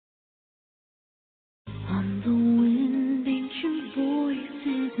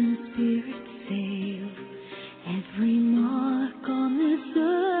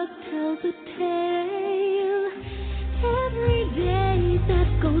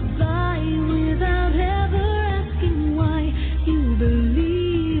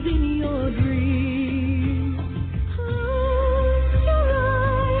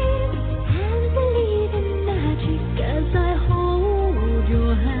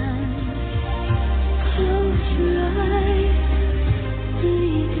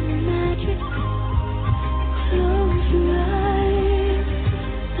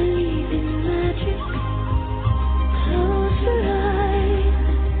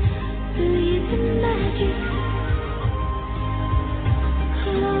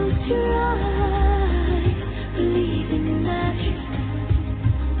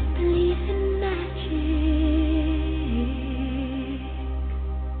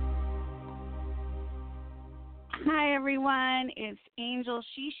Hi, everyone. It's Angel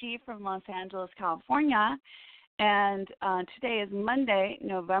Shishi from Los Angeles, California. And today is Monday,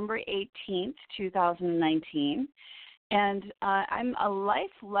 November 18th, 2019. And I'm a life,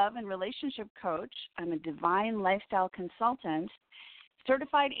 love, and relationship coach. I'm a divine lifestyle consultant,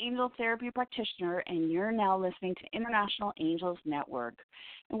 certified angel therapy practitioner, and you're now listening to International Angels Network.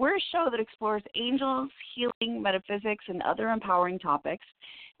 And we're a show that explores angels, healing, metaphysics, and other empowering topics.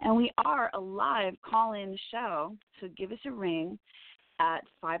 And we are a live call-in show, so give us a ring at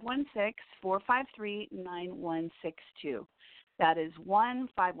 516-453-9162. That is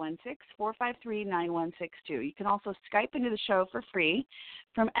 1-516-453-9162. You can also Skype into the show for free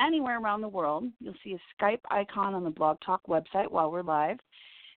from anywhere around the world. You'll see a Skype icon on the Blog Talk website while we're live.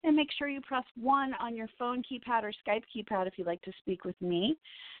 And make sure you press 1 on your phone keypad or Skype keypad if you'd like to speak with me.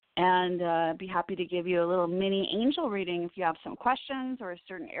 And be happy to give you a little mini angel reading if you have some questions or a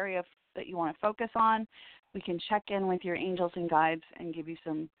certain area that you want to focus on. We can check in with your angels and guides and give you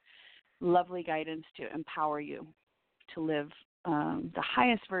some lovely guidance to empower you to live the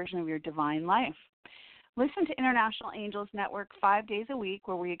highest version of your divine life. Listen to International Angels Network 5 days a week,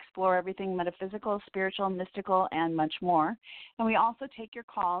 where we explore everything metaphysical, spiritual, mystical, and much more. And we also take your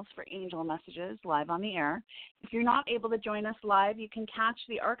calls for angel messages live on the air. If you're not able to join us live, you can catch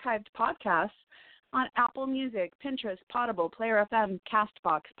the archived podcasts on Apple Music, Pinterest, Potable, Player FM,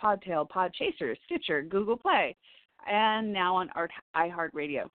 Castbox, Podtail, Podchaser, Stitcher, Google Play, and now on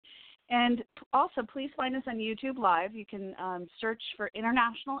iHeartRadio. And also, please find us on YouTube Live. You can search for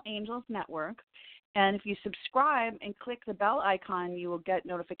International Angels Network. And if you subscribe and click the bell icon, you will get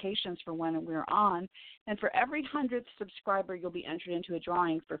notifications for when we're on. And for every 100th subscriber, you'll be entered into a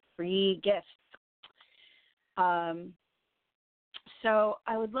drawing for free gifts. So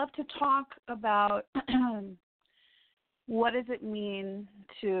I would love to talk about what does it mean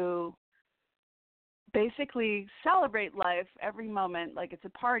to basically celebrate life every moment like it's a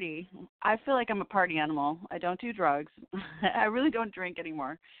party. I feel like I'm a party animal. I don't do drugs. I really don't drink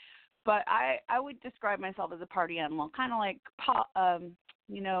anymore. But I would describe myself as a party animal, kind of like,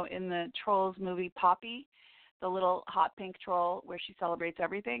 in the Trolls movie Poppy, the little hot pink troll where she celebrates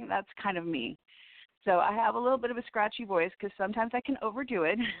everything. That's kind of me. So I have a little bit of a scratchy voice because sometimes I can overdo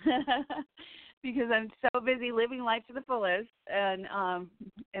it because I'm so busy living life to the fullest. And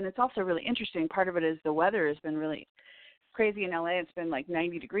it's also really interesting. Part of it is the weather has been really crazy in LA. It's been like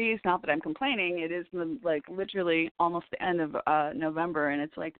 90 degrees. Not that I'm complaining. It is like literally almost the end of November, and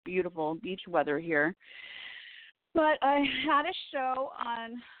it's like beautiful beach weather here. But I had a show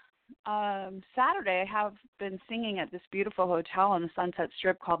on Saturday. I have been singing at this beautiful hotel on the Sunset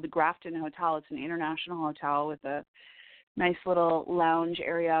Strip called the Grafton Hotel. It's an international hotel with a nice little lounge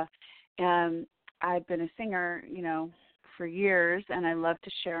area. And I've been a singer, for years, and I love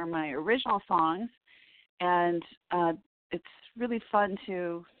to share my original songs. And it's really fun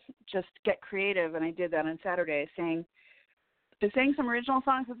to just get creative, and I did that on Saturday. I sang some original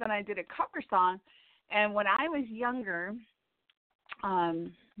songs, but then I did a cover song. And when I was younger, I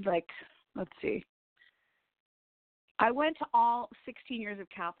went to all 16 years of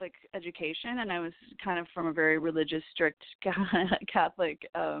Catholic education, and I was kind of from a very religious, strict Catholic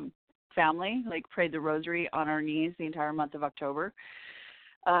family, like prayed the rosary on our knees the entire month of October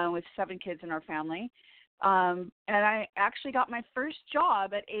with 7 kids in our family. And I actually got my first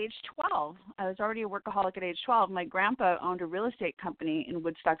job at age 12. I was already a workaholic at age 12. My grandpa owned a real estate company in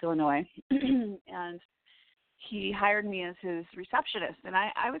Woodstock, Illinois, and he hired me as his receptionist. And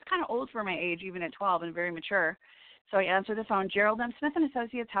I was kind of old for my age, even at 12, and very mature. So I answered the phone, Gerald M. Smith and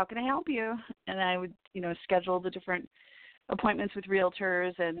Associates, how can I help you? And I would, schedule the different appointments with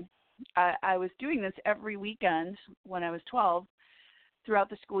realtors. And I was doing this every weekend when I was 12. Throughout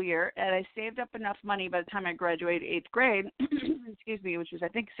the school year, and I saved up enough money by the time I graduated 8th grade, which was I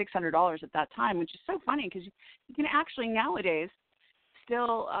think $600 at that time, which is so funny because you can actually nowadays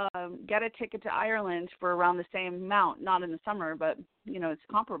still get a ticket to Ireland for around the same amount, not in the summer, but it's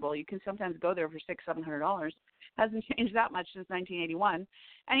comparable. You can sometimes go there for $600-700. Hasn't changed that much since 1981.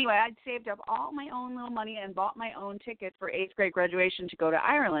 Anyway, I'd saved up all my own little money and bought my own ticket for 8th grade graduation to go to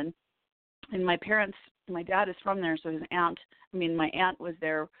Ireland. And my dad is from there, so my aunt was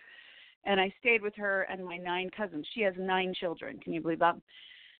there, and I stayed with her and my 9 cousins. She has 9 children. Can you believe that?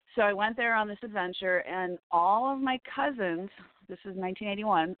 So I went there on this adventure, and all of my cousins, this is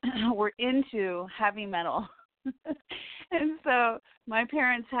 1981, were into heavy metal. And so my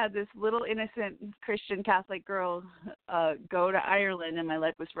parents had this little innocent Christian Catholic girl go to Ireland, and my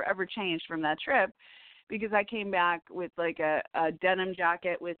life was forever changed from that trip. Because I came back with like a denim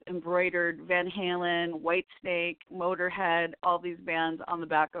jacket with embroidered Van Halen, Whitesnake, Motorhead, all these bands on the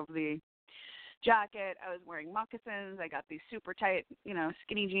back of the jacket. I was wearing moccasins. I got these super tight,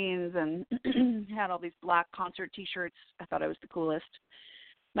 skinny jeans, and had all these black concert T-shirts. I thought I was the coolest.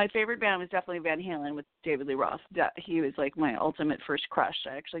 My favorite band was definitely Van Halen with David Lee Roth. He was like my ultimate first crush.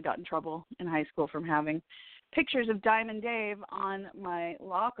 I actually got in trouble in high school from having pictures of Diamond Dave on my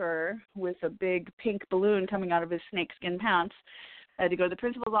locker with a big pink balloon coming out of his snakeskin pants. I had to go to the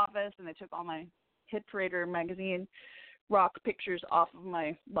principal's office, and they took all my Hit Parader magazine rock pictures off of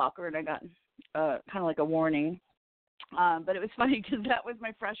my locker, and I got kind of like a warning. But it was funny because that was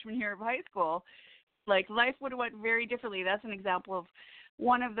my freshman year of high school. Like, life would have went very differently. That's an example of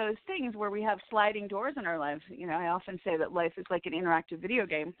one of those things where we have sliding doors in our lives. I often say that life is like an interactive video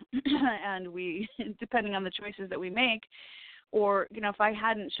game, and we, depending on the choices that we make, or, if I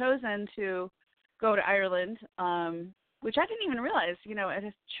hadn't chosen to go to Ireland, which I didn't even realize,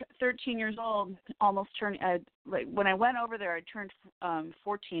 at 13 years old, almost turning, like when I went over there, I turned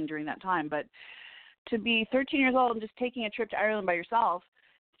 14 during that time. But to be 13 years old and just taking a trip to Ireland by yourself,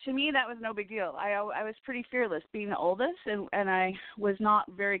 to me, that was no big deal. I was pretty fearless being the oldest, and I was not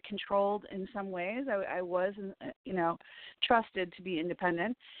very controlled in some ways. I was, trusted to be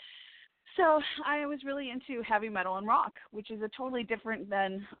independent. So I was really into heavy metal and rock, which is a totally different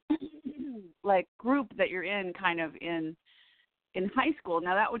than like group that you're in kind of in high school.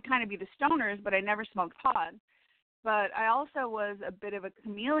 Now that would kind of be the stoners, but I never smoked pot. But I also was a bit of a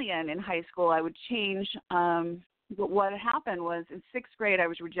chameleon in high school. I would change. But what happened was in sixth grade, I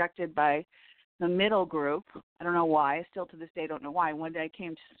was rejected by the middle group. I don't know why. I still to this day don't know why. One day I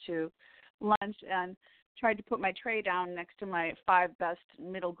came to lunch and tried to put my tray down next to my 5 best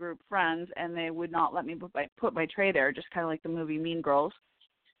middle group friends, and they would not let me put my tray there, just kind of like the movie Mean Girls.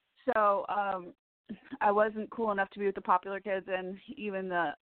 So I wasn't cool enough to be with the popular kids, and even the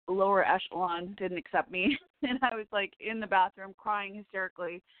lower echelon didn't accept me. And I was like in the bathroom crying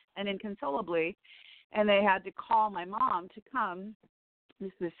hysterically and inconsolably. And they had to call my mom to come,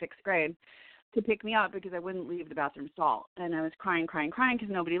 this was sixth grade, to pick me up because I wouldn't leave the bathroom stall. And I was crying because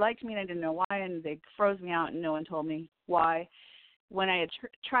nobody liked me and I didn't know why, and they froze me out and no one told me why. When I had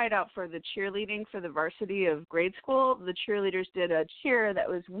tried out for the cheerleading for the varsity of grade school, the cheerleaders did a cheer that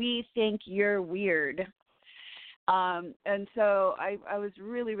was, "We think you're weird." And so I was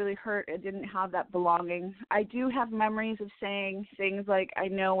really, really hurt. I didn't have that belonging. I do have memories of saying things like, "I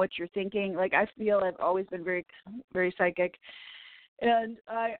know what you're thinking." Like, I feel I've always been very, very psychic. And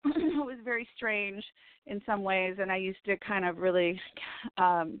I was very strange in some ways, and I used to kind of really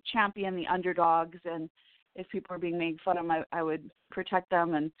champion the underdogs, and if people were being made fun of, I would protect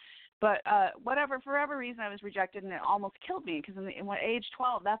them. But for whatever reason, I was rejected, and it almost killed me because in age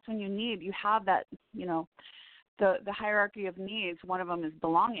 12, that's when you have that, the hierarchy of needs. One of them is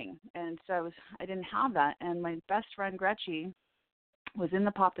belonging, and so I didn't have that. And my best friend Gretchen was in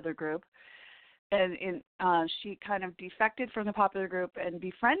the popular group, and she kind of defected from the popular group and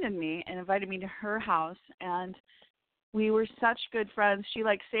befriended me and invited me to her house, and we were such good friends. She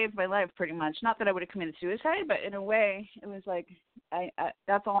saved my life pretty much. Not that I would have committed suicide, but in a way, it was like I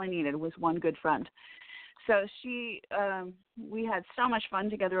that's all I needed was one good friend. So we had so much fun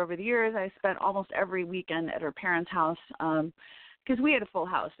together over the years. I spent almost every weekend at her parents' house because we had a full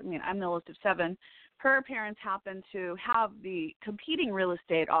house. I mean, I'm the oldest of 7. Her parents happened to have the competing real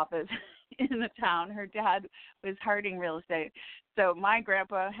estate office in the town. Her dad was Harding Real Estate. So my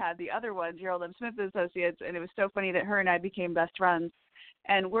grandpa had the other one, Gerald M. Smith Associates, and it was so funny that her and I became best friends.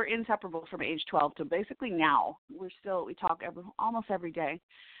 And we're inseparable from age 12 to basically now. We talk almost every day.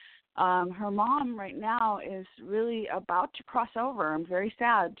 Her mom right now is really about to cross over. I'm very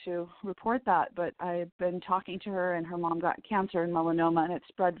sad to report that, but I've been talking to her, and her mom got cancer and melanoma, and it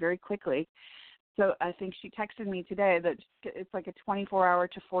spread very quickly. So I think she texted me today that it's like a 24-hour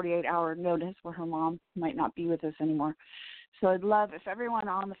to 48-hour notice where her mom might not be with us anymore. So I'd love if everyone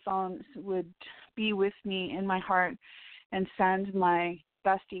on the phone would be with me in my heart and send my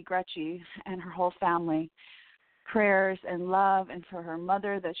bestie Gretchen and her whole family prayers and love, and for her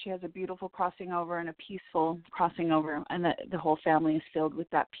mother that she has a beautiful crossing over and a peaceful crossing over, and that the whole family is filled with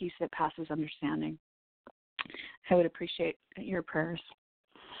that peace that passes understanding. I would appreciate your prayers.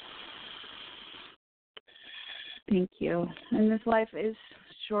 Thank you. And this life is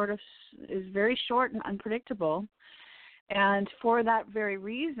very short and unpredictable. And for that very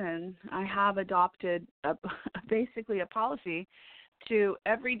reason, I have adopted basically a policy to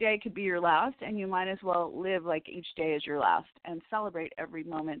every day could be your last, and you might as well live like each day is your last and celebrate every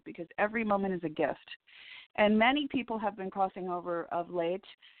moment, because every moment is a gift. And many people have been crossing over of late,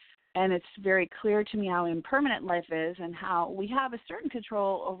 and it's very clear to me how impermanent life is and how we have a certain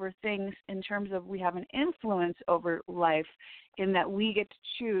control over things in terms of we have an influence over life in that we get to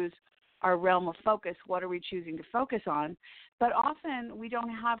choose our realm of focus. What are we choosing to focus on? But often we don't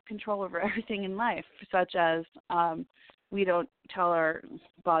have control over everything in life, such as we don't tell our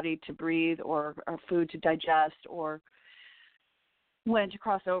body to breathe or our food to digest or when to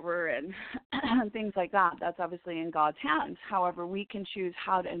cross over and things like that. That's obviously in God's hands. However, we can choose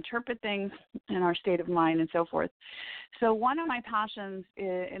how to interpret things in our state of mind and so forth. So one of my passions,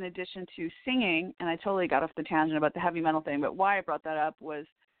 in addition to singing, and I totally got off the tangent about the heavy metal thing, but why I brought that up was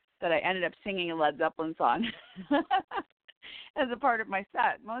that I ended up singing a Led Zeppelin song as a part of my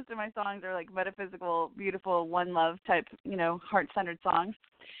set. Most of my songs are like metaphysical, beautiful, one love type, heart-centered songs.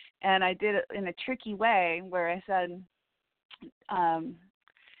 And I did it in a tricky way where I said,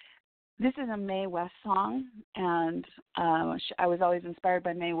 this is a Mae West song, and I was always inspired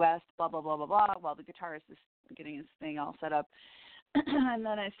by Mae West, blah, blah, blah, blah, blah, while the guitarist is getting his thing all set up. And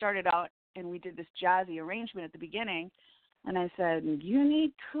then I started out, and we did this jazzy arrangement at the beginning, and I said, you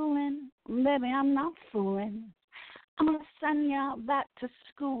need cooling, baby, I'm not fooling. I'm going to send you out back to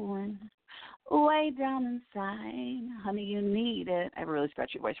schooling, way down inside. Honey, you need it. I have a really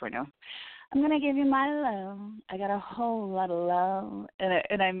scratchy voice right now. I'm going to give you my love. I got a whole lot of love.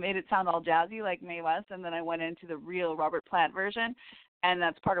 And I made it sound all jazzy like Mae West, and then I went into the real Robert Plant version, and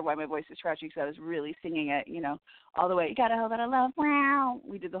that's part of why my voice is scratchy, because I was really singing it, all the way. You got a whole lot of love. Wow.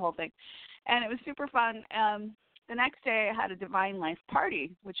 We did the whole thing. And it was super fun. The next day I had a Divine Life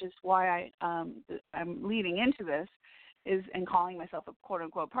party, which is why I'm leading into this, and calling myself a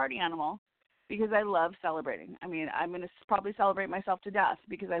quote-unquote party animal, because I love celebrating. I mean, I'm going to probably celebrate myself to death,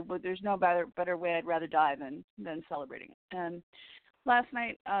 because there's no better way I'd rather die than celebrating. And last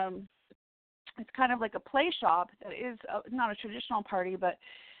night, it's kind of like a play shop that is not a traditional party, but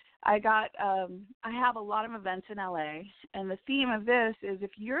I have a lot of events in LA, and the theme of this is,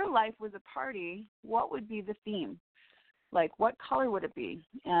 if your life was a party, what would be the theme? Like, what color would it be?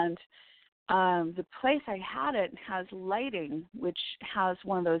 And the place I had it has lighting, which has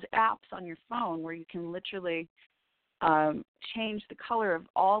one of those apps on your phone where you can literally change the color of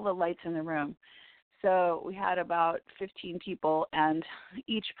all the lights in the room. So we had about 15 people, and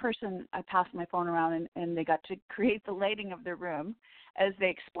each person, I passed my phone around, and they got to create the lighting of their room. As they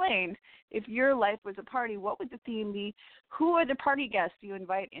explained, if your life was a party, what would the theme be? Who are the party guests you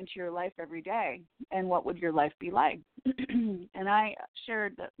invite into your life every day, and what would your life be like? And I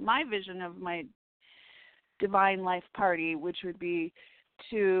shared my vision of my Divine Life party, which would be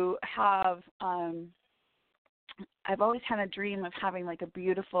to have, I've always had a dream of having like a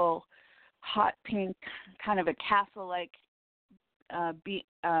beautiful hot pink, kind of a castle-like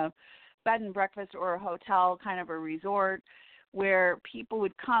bed and breakfast or a hotel, kind of a resort, where people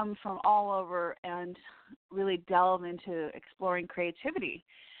would come from all over and really delve into exploring creativity.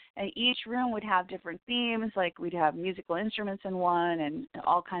 And each room would have different themes, like we'd have musical instruments in one and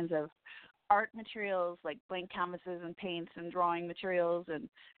all kinds of art materials like blank canvases and paints and drawing materials. And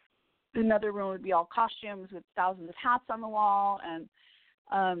another room would be all costumes with thousands of hats on the wall. And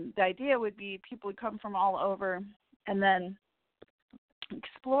the idea would be people would come from all over and then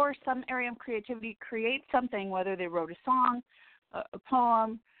explore some area of creativity, create something, whether they wrote a song, a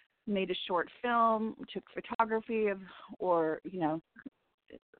poem, made a short film, took photography of, or,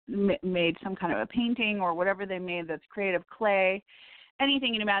 made some kind of a painting or whatever they made that's creative, clay,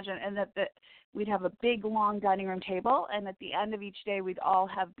 anything you can imagine, and that we'd have a big, long dining room table, and at the end of each day we'd all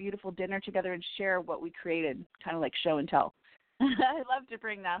have beautiful dinner together and share what we created, kind of like show and tell. I love to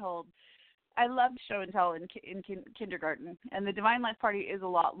bring that whole – I loved show and tell in kindergarten, and the Divine Life Party is a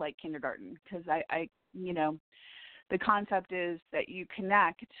lot like kindergarten, because I the concept is that you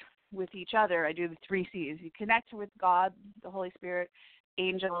connect with each other. I do the 3 C's. You connect with God, the Holy Spirit,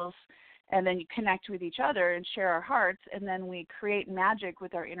 angels, and then you connect with each other and share our hearts, and then we create magic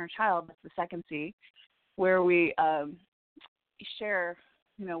with our inner child. That's the 2nd C, where we share,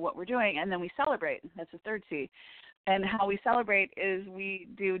 what we're doing, and then we celebrate. That's the 3rd C. And how we celebrate is we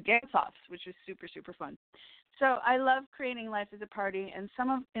do dance-offs, which is super, super fun. So I love creating life as a party, and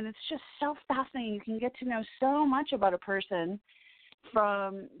it's just so fascinating. You can get to know so much about a person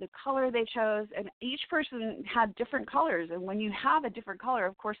from the color they chose, and each person had different colors. And when you have a different color,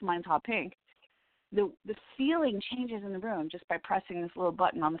 of course mine's hot pink, the feeling changes in the room just by pressing this little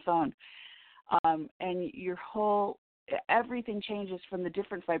button on the phone. And everything changes from the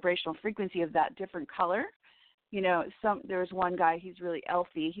different vibrational frequency of that different color. There's one guy, he's really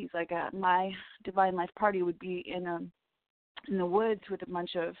elfy. He's like, my Divine Life party would be in the woods with a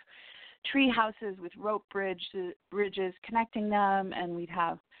bunch of tree houses with rope bridges connecting them, and we'd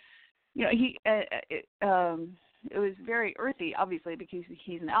have, it was very earthy, obviously, because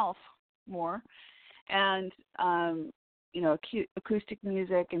he's an elf more, and acoustic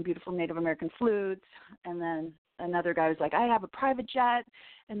music and beautiful Native American flutes. And then another guy was like, I have a private jet,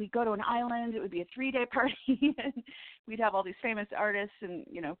 and we'd go to an island. It would be a 3-day party, and we'd have all these famous artists and,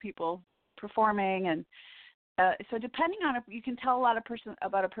 people performing. And so depending on if you can tell a lot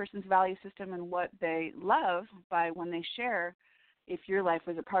about a person's value system and what they love by when they share. If your life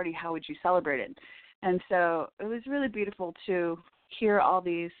was a party, how would you celebrate it? And so it was really beautiful to hear all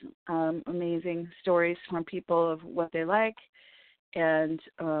these amazing stories from people of what they like. And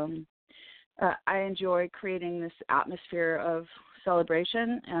I enjoy creating this atmosphere of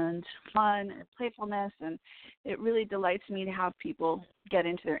celebration and fun and playfulness, and it really delights me to have people get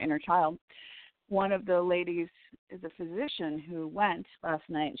into their inner child. One of the ladies is a physician who went last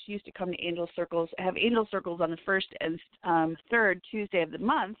night. She used to come to Angel Circles. I have Angel Circles on the first and third Tuesday of the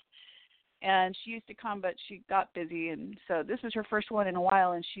month, and she used to come, but she got busy, and so this was her first one in a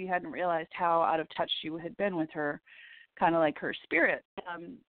while, and she hadn't realized how out of touch she had been with her, kind of like her spirit.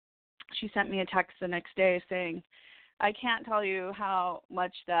 She sent me a text the next day saying, I can't tell you how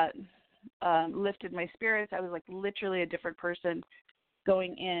much that lifted my spirits. I was like literally a different person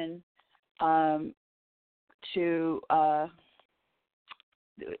going in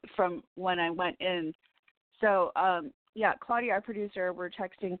from when I went in. So, Claudia, our producer, we're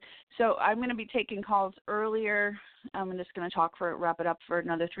texting. So I'm going to be taking calls earlier. I'm just going to wrap it up for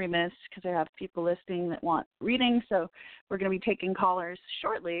another 3 minutes because I have people listening that want reading. So we're going to be taking callers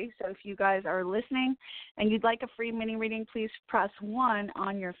shortly. So if you guys are listening and you'd like a free mini reading, please press 1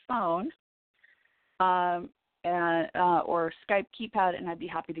 on your phone. Or Skype keypad, and I'd be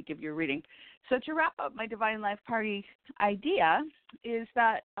happy to give you a reading. So to wrap up my Divine Life Party idea is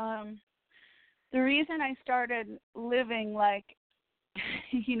that the reason I started living like,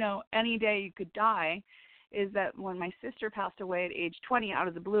 any day you could die is that when my sister passed away at age 20 out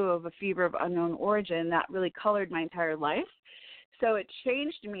of the blue of a fever of unknown origin, that really colored my entire life. So it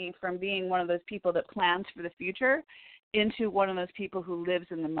changed me from being one of those people that plans for the future into one of those people who lives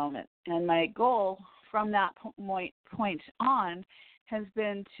in the moment. And my goal from that point on has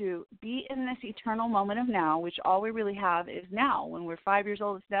been to be in this eternal moment of now, which all we really have is now. When we're 5 years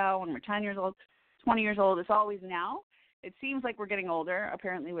old, it's now. When we're 10 years old, 20 years old, it's always now. It seems like we're getting older.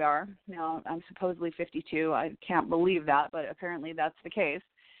 Apparently we are. Now, I'm supposedly 52. I can't believe that, but apparently that's the case.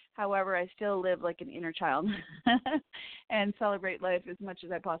 However, I still live like an inner child and celebrate life as much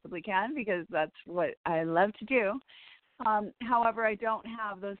as I possibly can because that's what I love to do. However, I don't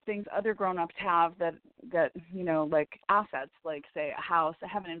have those things other grown-ups have that like assets, like, say, a house. I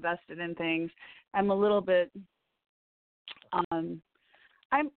haven't invested in things. I'm a little bit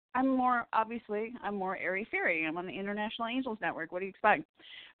I'm more airy-fairy. I'm on the International Angels Network. What do you expect?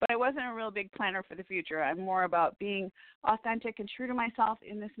 But I wasn't a real big planner for the future. I'm more about being authentic and true to myself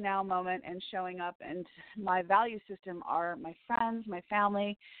in this now moment and showing up. And my value system are my friends, my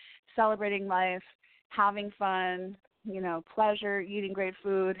family, celebrating life, having fun, pleasure, eating great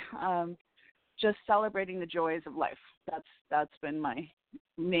food, just celebrating the joys of life. That's been my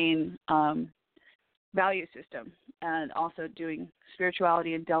main value system, and also doing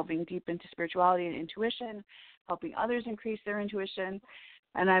spirituality and delving deep into spirituality and intuition, helping others increase their intuition.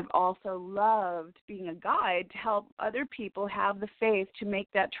 And I've also loved being a guide to help other people have the faith to make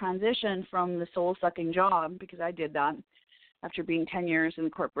that transition from the soul-sucking job, because I did that after being 10 years in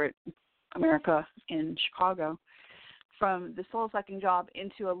corporate America in Chicago, from the soul-sucking job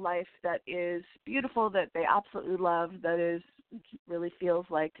into a life that is beautiful, that they absolutely love, that is really feels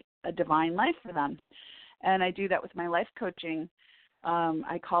like a divine life for them. And I do that with my life coaching.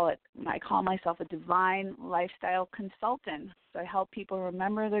 I call myself a divine lifestyle consultant. So I help people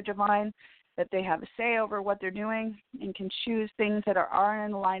remember they're divine, that they have a say over what they're doing and can choose things that are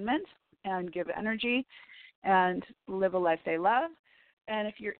in alignment and give energy and live a life they love. And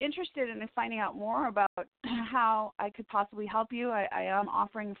if you're interested in finding out more about how I could possibly help you, I am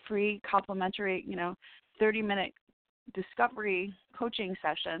offering a free complimentary, 30-minute discovery coaching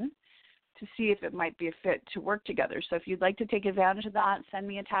session to see if it might be a fit to work together. So if you'd like to take advantage of that, send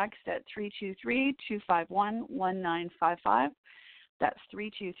me a text at 323-251-1955. That's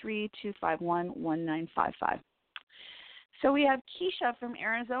 323-251-1955. So we have Keisha from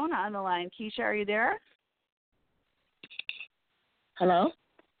Arizona on the line. Keisha, are you there? Hello?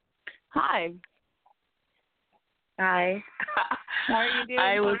 Hi. Hi. How are you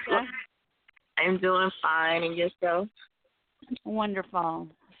doing? I'm doing fine, and yourself? Wonderful.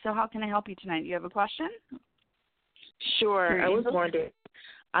 So how can I help you tonight? Do you have a question? Sure. I was wondering,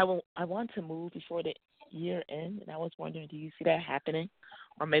 I want to move before the year end, and I was wondering, do you see that happening?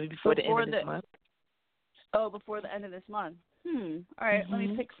 Or maybe before the end of this month? Oh, before the end of this month. All right, Let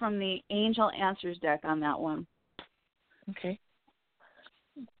me pick from the Angel Answers deck on that one. Okay.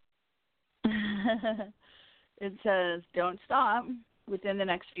 It says, don't stop within the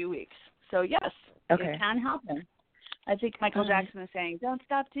next few weeks. So, yes, Okay. it can happen. I think Michael Jackson is saying, don't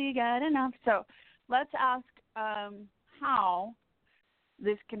stop till you get enough. So let's ask how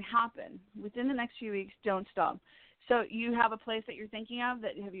this can happen. Within the next few weeks, don't stop. So you have a place that you're thinking of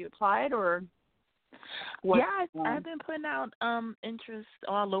that have you applied or what? Yeah, I've been putting out interest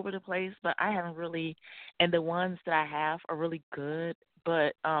all over the place, but I haven't really, and the ones that I have are really good,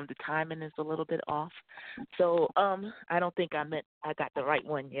 but the timing is a little bit off. So I don't think I got the right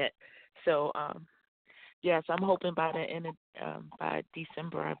one yet. So yes, I'm hoping by the end of by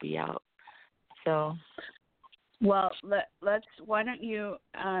December I'll be out. So well, let's why don't you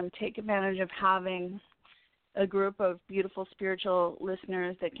take advantage of having a group of beautiful spiritual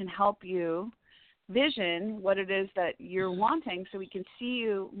listeners that can help you vision what it is that you're wanting so we can see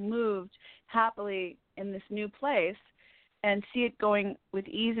you moved happily in this new place and see it going with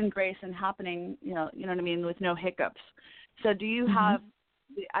ease and grace and happening, you know what I mean, with no hiccups. So do you have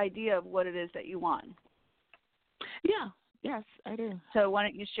the idea of what it is that you want? Yeah, yes, I do. So why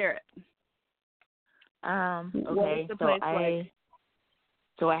don't you share it? Okay,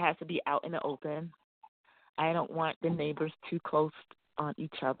 so I have to be out in the open. I don't want the neighbors too close on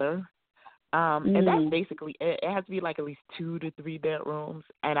each other. And that's basically it. It has to be like at least 2 to 3 bedrooms,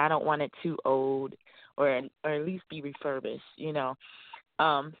 and I don't want it too old or at least be refurbished, you know.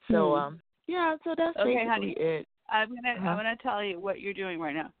 Yeah, so that's basically honey, it. I'm gonna tell you what you're doing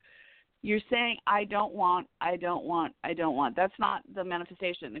right now. You're saying I don't want. That's not the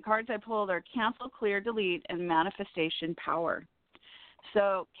manifestation. The cards I pulled are cancel, clear, delete, and manifestation power.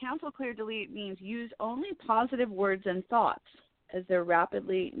 So cancel, clear, delete means use only positive words and thoughts as they're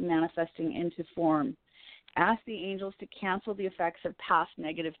rapidly manifesting into form. Ask the angels to cancel the effects of past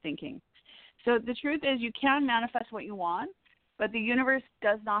negative thinking. So the truth is you can manifest what you want, but the universe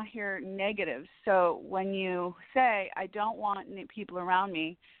does not hear negatives. So when you say, I don't want people around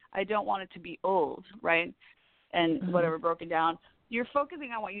me, I don't want it to be old, right, and whatever broken down, you're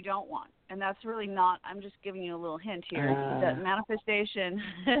focusing on what you don't want. And that's really not, I'm just giving you a little hint here, that manifestation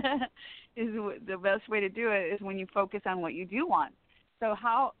is the best way to do it is when you focus on what you do want. So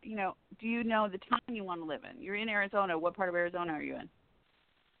how, do you know the town you want to live in? You're in Arizona. What part of Arizona are you in?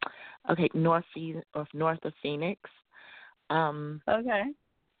 Okay, north of Phoenix. Okay.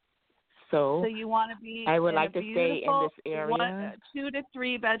 So you want to be I would like to stay in this area. 2 to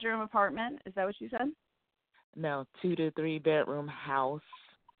 3 bedroom apartment. Is that what you said? No, 2 to 3 bedroom house,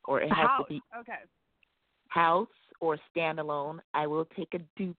 or it has to be house or standalone. I will take a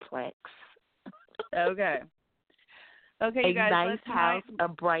duplex. Okay. Okay, you guys. A nice house, a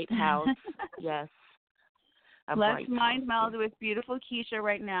bright house. Yes. Let's mind meld with beautiful Keisha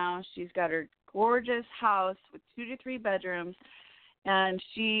right now. She's got her gorgeous house with 2 to 3 bedrooms, and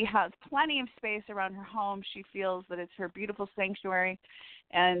she has plenty of space around her home. She feels that it's her beautiful sanctuary,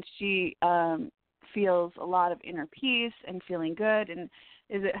 and she feels a lot of inner peace and feeling good. And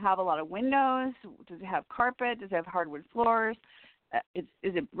does it have a lot of windows? Does it have carpet? Does it have hardwood floors? Is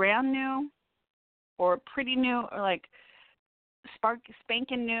it brand new or pretty new or like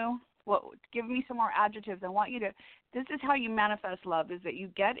spanking new? Give me some more adjectives. I want you to, this is how you manifest love, is that you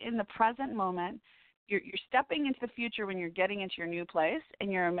get in the present moment. You're stepping into the future when you're getting into your new place,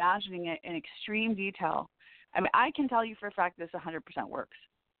 and you're imagining it in extreme detail. I mean, I can tell you for a fact this 100% works.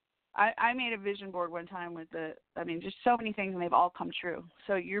 I made a vision board one time with just so many things, and they've all come true.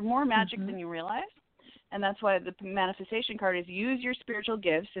 So you're more magic than you realize, and that's why the manifestation card is use your spiritual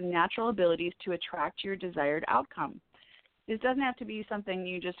gifts and natural abilities to attract your desired outcome. This doesn't have to be something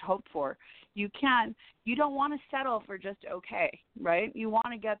you just hope for. You don't want to settle for just okay, right? You want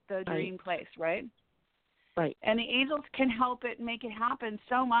to get the dream place, right? Right. And the angels can help it, make it happen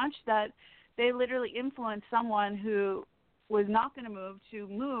so much that they literally influence someone who was not going to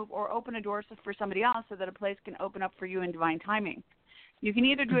move or open a door for somebody else so that a place can open up for you in divine timing. You can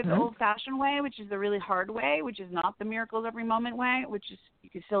either do it the old-fashioned way, which is the really hard way, which is not the miracles every moment way, which is you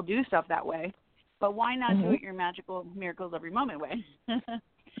can still do stuff that way. But why not do it your magical miracles every moment way?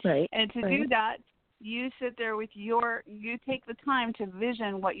 Right. And to do that, you sit there with you take the time to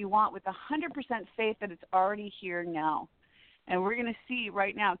vision what you want with 100% faith that it's already here now. And we're going to see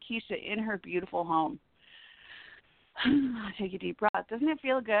right now Keisha in her beautiful home. Take a deep breath. Doesn't it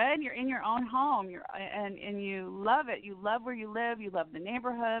feel good? You're in your own home, and you love it. You love where you live. You love the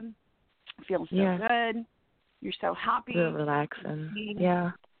neighborhood. It feels so good. You're so happy. Real relaxing.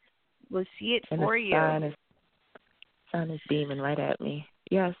 Yeah. We'll see it and for the you. Sun is beaming right at me.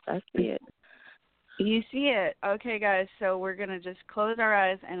 Yes, I see it. You see it. Okay, guys, so we're going to just close our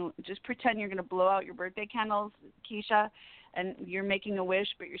eyes and just pretend you're going to blow out your birthday candles, Keisha, and you're making a wish,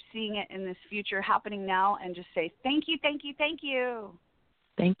 but you're seeing it in this future happening now, and just say, thank you, thank you, thank you.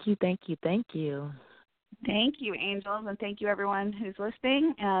 Thank you, thank you, thank you. Thank you, angels, and thank you, everyone who's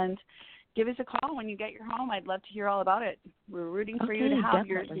listening. And give us a call when you get your home. I'd love to hear all about it. We're rooting for you to have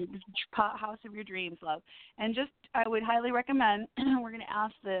your house of your dreams, love. And just, I would highly recommend, we're going to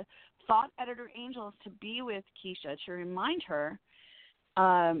ask the thought editor angels to be with Keisha to remind her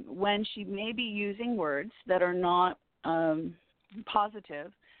when she may be using words that are not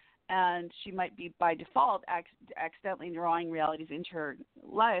positive, and she might be by default accidentally drawing realities into her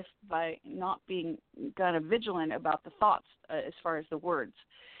life by not being kind of vigilant about the thoughts as far as the words.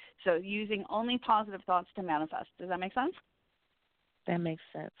 So using only positive thoughts to manifest. Does that make sense? That makes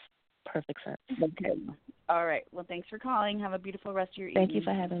sense. Perfect sense. Okay. All right. Well, thanks for calling. Have a beautiful rest of your evening. Thank you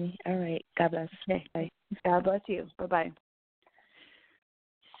for having me. All right. God bless. Okay. Bye. God bless you. Bye-bye.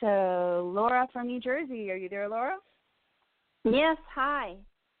 So, Laura from New Jersey. Are you there, Laura? Yes. Hi.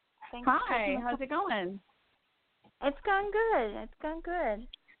 Thanks. Hi. How's it going? It's going good. It's going good.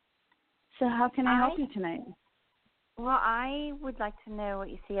 So how can I help you tonight? Well, I would like to know what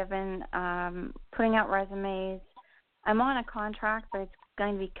you see. I've been putting out resumes. I'm on a contract, but it's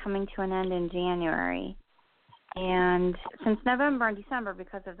going to be coming to an end in January. And since November and December,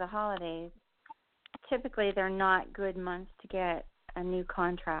 because of the holidays, typically they're not good months to get a new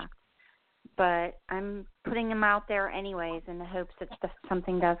contract. But I'm putting them out there anyways in the hopes that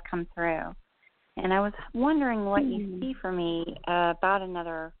something does come through. And I was wondering what you see for me about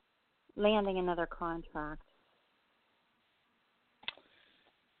landing another contract.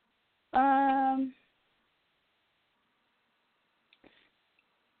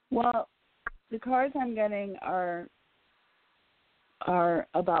 Well, the cards I'm getting are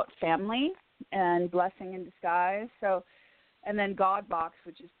about family and blessing in disguise. So, and then God box,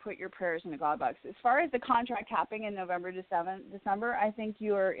 which is put your prayers in a God box. As far as the contract happening in November, December, I think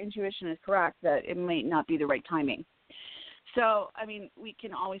your intuition is correct that it may not be the right timing. So, I mean, we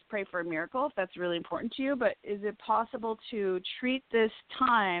can always pray for a miracle if that's really important to you, but is it possible to treat this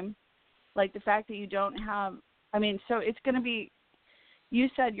time like the fact that you don't have, I mean, so it's going to be, you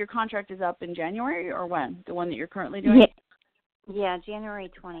said your contract is up in January or when? The one that you're currently doing? Yeah,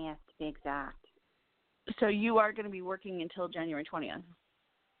 January 20th to be exact. So you are going to be working until January 20th?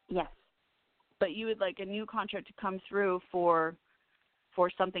 Yes. But you would like a new contract to come through for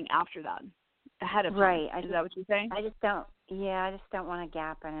something after that, ahead of time. Right. Is that what you're saying? I just don't want a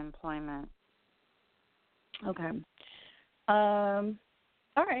gap in employment. Okay.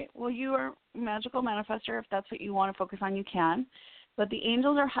 All right. Well, you are a magical manifestor. If that's what you want to focus on, you can. But the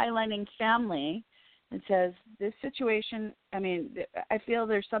angels are highlighting family. It says this situation, I mean, I feel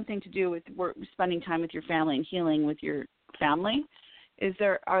there's something to do with spending time with your family and healing with your family.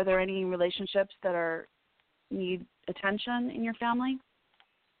 Are there any relationships that need attention in your family?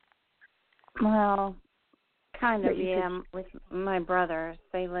 Well, kind of, yeah. With my brothers,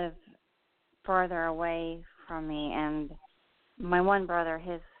 they live farther away from me, and my one brother,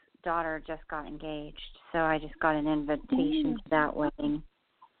 his daughter just got engaged, so I just got an invitation to that wedding,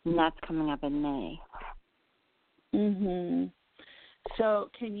 and that's coming up in May. Mhm. So,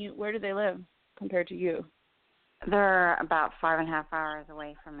 where do they live compared to you? They're about 5.5 hours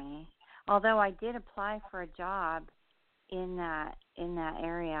away from me. Although I did apply for a job in that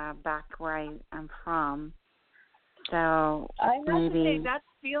area back where I'm from. So I have to say that's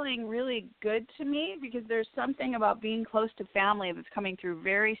feeling really good to me because there's something about being close to family that's coming through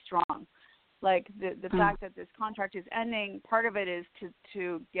very strong. Like the fact that this contract is ending, part of it is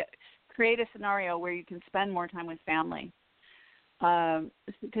to create a scenario where you can spend more time with family.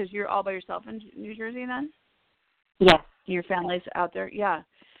 Because you're all by yourself in New Jersey then? Yes. Your family's out there? Yeah.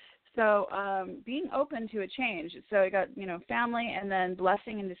 So being open to a change. So I got, family and then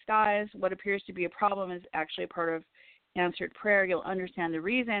blessing in disguise. What appears to be a problem is actually a part of answered prayer. You'll understand the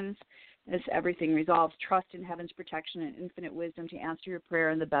reasons as everything resolves. Trust in heaven's protection and infinite wisdom to answer your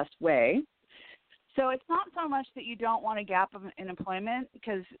prayer in the best way. So it's not so much that you don't want a gap in employment,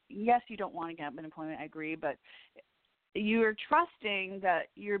 because, yes, you don't want a gap in employment, I agree, but you're trusting that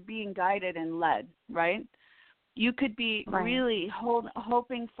you're being guided and led, right? You could be really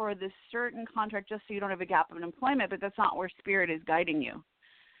hoping for this certain contract just so you don't have a gap of employment, but that's not where Spirit is guiding you.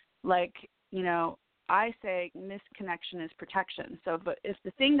 Like, I say misconnection is protection. So if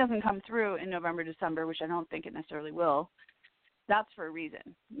the thing doesn't come through in November, December, which I don't think it necessarily will, that's for a reason.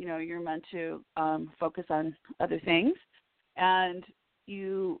 You're meant to focus on other things, and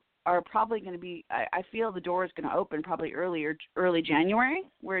you are probably going to be, I feel the door is going to open probably early January,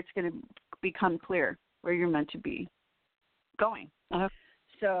 where it's going to become clear where you're meant to be going.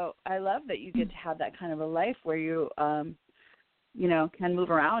 So I love that you get to have that kind of a life where you, can move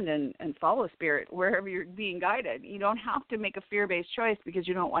around and follow spirit wherever you're being guided. You don't have to make a fear-based choice because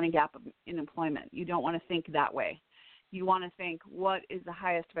you don't want a gap in employment. You don't want to think that way. You want to think, what is the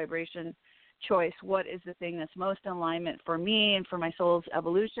highest vibration choice? What is the thing that's most in alignment for me and for my soul's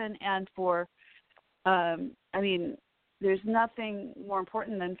evolution and for, there's nothing more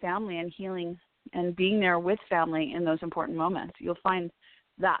important than family and healing and being there with family in those important moments. You'll find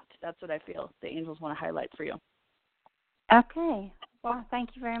that. That's what I feel the angels want to highlight for you. Okay. Well, thank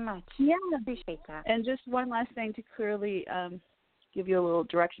you very much. Yeah. I appreciate that. And just one last thing to clearly give you a little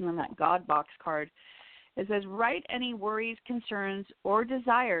direction on that God box card. It says, write any worries, concerns, or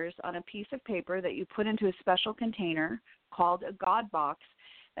desires on a piece of paper that you put into a special container called a God box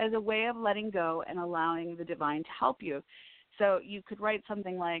as a way of letting go and allowing the divine to help you. So you could write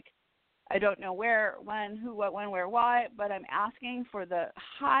something like, I don't know where, when, who, what, when, where, why, but I'm asking for the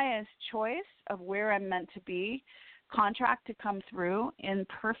highest choice of where I'm meant to be, contract to come through in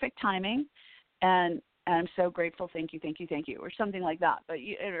perfect timing, and I'm so grateful, thank you, thank you, thank you, or something like that. But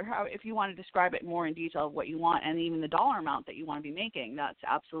if you want to describe it more in detail of what you want and even the dollar amount that you want to be making, that's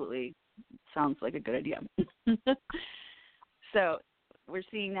absolutely sounds like a good idea. So we're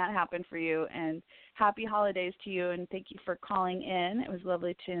seeing that happen for you, and happy holidays to you, and thank you for calling in. It was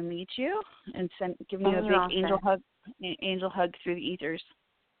lovely to meet you and giving you a big angel hug through the ethers.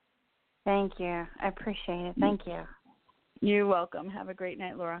 Thank you. I appreciate it. Thank you. You're welcome. Have a great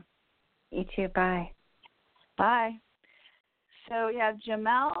night, Laura. You too. Bye. Bye. So we have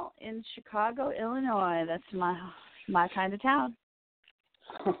Jamel in Chicago, Illinois. That's my kind of town.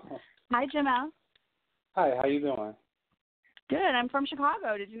 Hi, Jamel. Hi, how you doing? Good. I'm from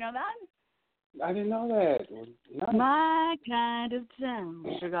Chicago. Did you know that? I didn't know that. Nice. My kind of town.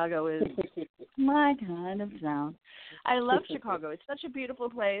 Chicago is my kind of town. I love Chicago. It's such a beautiful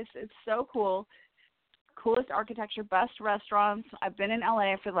place. It's so cool. Coolest architecture, best restaurants. I've been in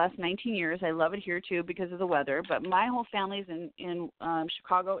LA for the last 19 years. I love it here too because of the weather. But my whole family's in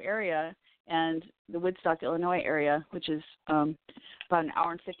Chicago area and the Woodstock, Illinois area, which is about an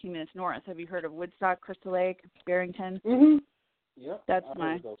hour and 15 minutes north. Have you heard of Woodstock, Crystal Lake, Barrington? Mm-hmm. Yep. That's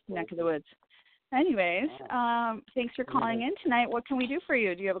my neck of the woods. Anyways, thanks for calling in tonight. What can we do for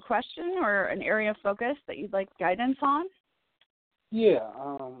you? Do you have a question or an area of focus that you'd like guidance on? Yeah.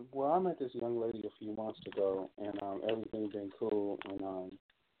 Well, I met this young lady a few months ago, and everything's been cool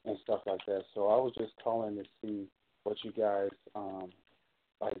and stuff like that. So I was just calling to see what you guys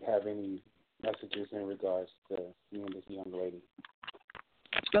have any messages in regards to me and this young lady.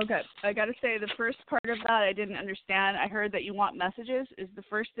 Okay. I got to say, the first part of that I didn't understand. I heard that you want messages. Is the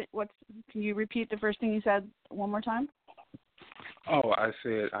first thing, can you repeat the first thing you said one more time? Oh, I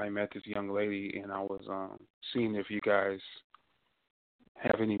said I met this young lady, and I was seeing if you guys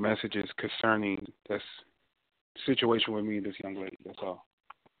have any messages concerning this situation with me and this young lady. That's all.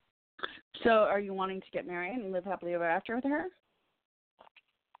 So are you wanting to get married and live happily ever after with her?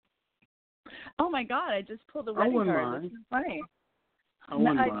 Oh, my God. I just pulled the wedding card. This is funny.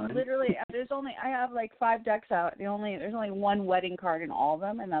 I have like 5 decks out. There's only one wedding card in all of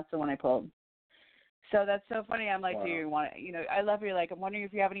them, and that's the one I pulled. So that's so funny. I'm like, wow. Do you want to, I love you. Like, I'm wondering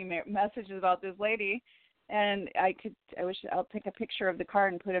if you have any messages about this lady. And I'll take a picture of the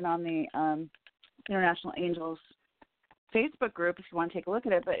card and put it on the International Angels Facebook group if you want to take a look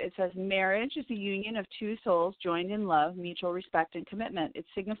at it. But it says, marriage is a union of two souls joined in love, mutual respect, and commitment. It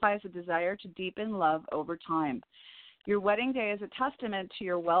signifies a desire to deepen love over time. Your wedding day is a testament to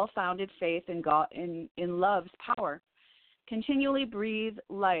your well-founded faith in God, in love's power. Continually breathe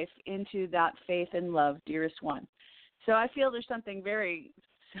life into that faith and love, dearest one. So I feel there's something very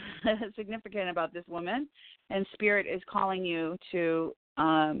significant about this woman, and Spirit is calling you to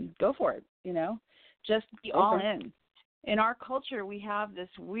go for it, just be all in. In our culture, we have this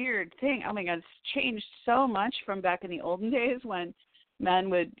weird thing. Oh, my God, it's changed so much from back in the olden days when men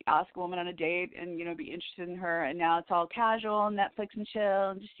would ask a woman on a date and, be interested in her, and now it's all casual, Netflix and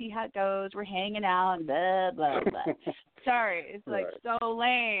chill, and just see how it goes. We're hanging out and blah, blah, blah. Sorry, it's like so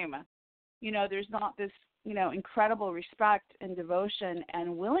lame. There's not this, incredible respect and devotion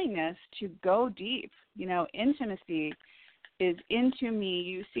and willingness to go deep. Intimacy is into me,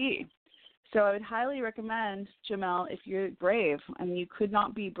 you see. So I would highly recommend, Jamel, if you're brave, and you could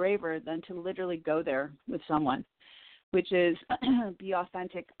not be braver than to literally go there with someone, which is be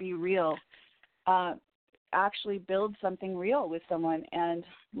authentic, be real, actually build something real with someone. And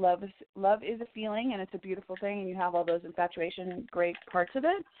love is a feeling, and it's a beautiful thing, and you have all those infatuation, great parts of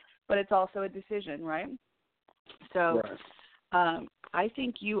it, but it's also a decision, right? So I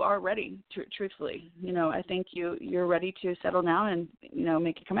think you are ready, truthfully. I think you're ready to settle down and,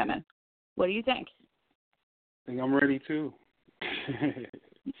 make a commitment. What do you think? I think I'm ready, too.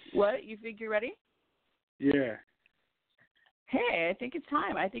 What? You think you're ready? Yeah. Hey, I think it's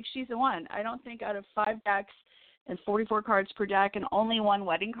time. I think she's the one. I don't think out of 5 decks and 44 cards per deck and only one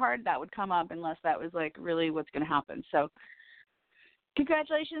wedding card, that would come up unless that was, like, really what's going to happen. So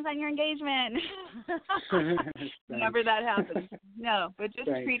congratulations on your engagement. Whenever that happens. No, but just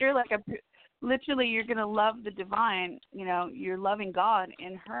Thanks. treat her like literally you're going to love the divine. You're loving God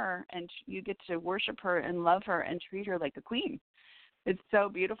in her, and you get to worship her and love her and treat her like a queen. It's so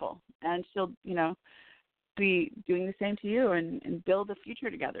beautiful. And she'll, be doing the same to you and build a future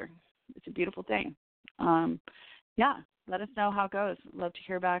together. It's a beautiful thing. Yeah, let us know how it goes. Love to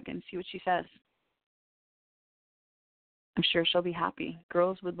hear back and see what she says. I'm sure she'll be happy.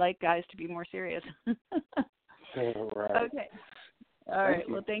 Girls would like guys to be more serious. Right. Okay. All right.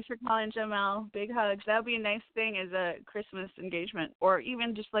 Well, thanks for calling, Jamel. Big hugs. That would be a nice thing as a Christmas engagement, or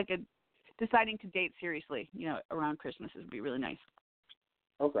even just like deciding to date seriously, around Christmas would be really nice.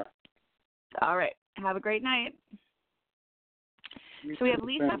 Okay. All right. Have a great night. So we have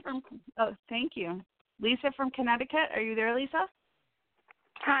Lisa from, thank you. Lisa from Connecticut. Are you there, Lisa?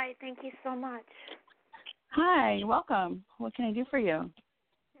 Hi. Thank you so much. Hi. Welcome. What can I do for you? I'm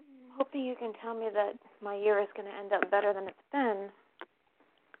hoping you can tell me that my year is going to end up better than it's been.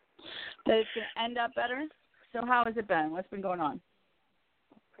 That it's going to end up better? So how has it been? What's been going on?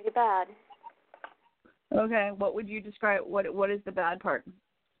 Pretty bad. Okay. What would you describe? What is the bad part?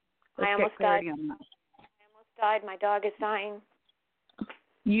 I almost died. My dog is dying.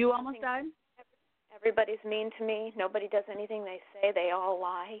 You almost died? Everybody's mean to me. Nobody does anything they say. They all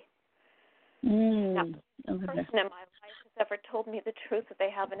lie. No person in my life has ever told me the truth that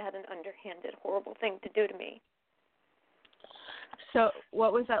they haven't had an underhanded, horrible thing to do to me. So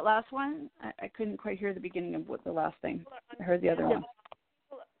what was that last one? I couldn't quite hear the beginning of what the last thing. I heard the other one.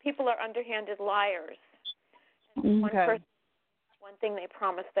 People are underhanded liars. And one thing they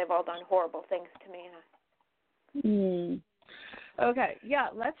promise, they've all done horrible things to me. Okay, yeah,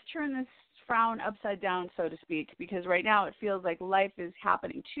 let's turn this frown upside down, so to speak, because right now it feels like life is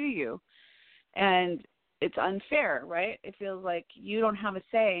happening to you, and it's unfair, right? It feels like you don't have a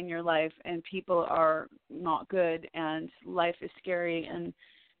say in your life, and people are not good, and life is scary, and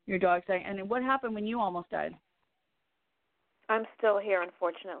your dog's dying. And what happened when you almost died? I'm still here,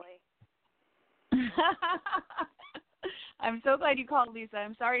 unfortunately. I'm so glad you called, Lisa.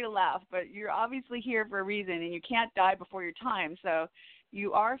 I'm sorry to laugh, but you're obviously here for a reason, and you can't die before your time. So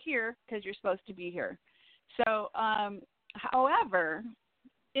you are here because you're supposed to be here. So, however,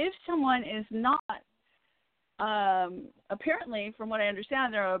 if someone is not, apparently, from what I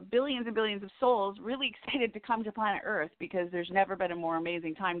understand, there are billions and billions of souls really excited to come to planet Earth because there's never been a more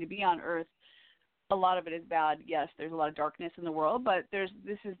amazing time to be on Earth. A lot of it is bad. Yes, there's a lot of darkness in the world, but this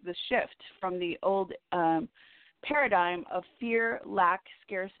is the shift from the old paradigm of fear, lack,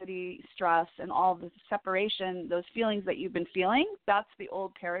 scarcity, stress, and all the separation, those feelings that you've been feeling. That's the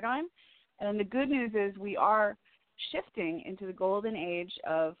old paradigm. And the good news is we are shifting into the golden age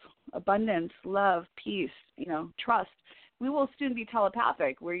of abundance, love, peace, trust. We will soon be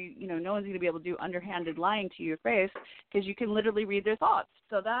telepathic, where no one's going to be able to do underhanded lying to your face because you can literally read their thoughts.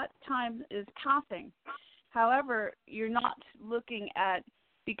 So that time is passing. However, you're not looking at,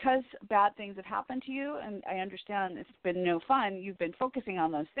 because bad things have happened to you, and I understand it's been no fun, you've been focusing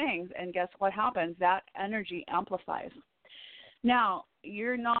on those things, and guess what happens? That energy amplifies. Now,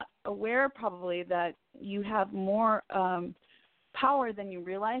 you're not aware probably that you have more power than you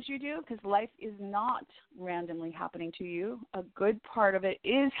realize you do, because life is not randomly happening to you. A good part of it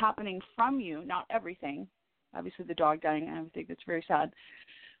is happening from you, not everything. Obviously, the dog dying, I think that's very sad.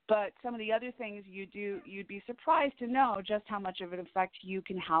 But some of the other things you do, you'd be surprised to know just how much of an effect you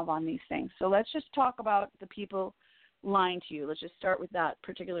can have on these things. So let's just talk about the people lying to you. Let's just start with that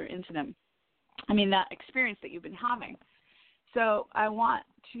particular incident. That experience that you've been having. So I want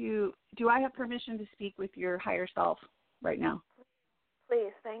to, do I have permission to speak with your higher self right now?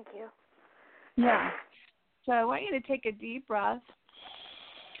 Please, thank you. Yeah. So I want you to take a deep breath.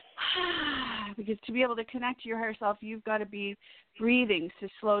 Because to be able to connect to your higher self, you've got to be breathing to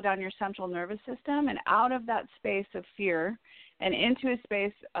slow down your central nervous system, and out of that space of fear and into a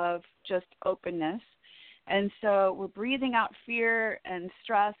space of just openness. And so we're breathing out fear and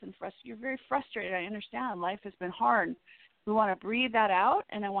stress and frustration. You're very frustrated. I understand. Life has been hard. We want to breathe that out,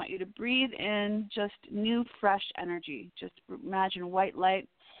 and I want you to breathe in just new, fresh energy. Just imagine white light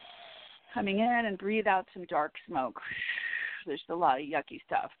coming in, and breathe out some dark smoke. There's a lot of yucky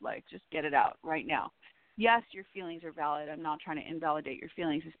stuff. Just get it out right now. yes, your feelings are valid. I'm not trying to invalidate your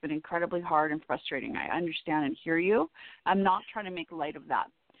feelings. It's been incredibly hard and frustrating. I understand and hear you. I'm not trying to make light of that.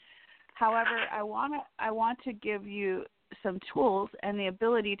 However, I want to give you some tools and the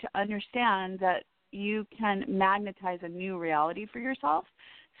ability to understand that you can magnetize a new reality for yourself.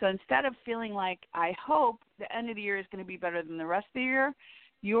 So instead of feeling like, I hope the end of the year is going to be better than the rest of the year,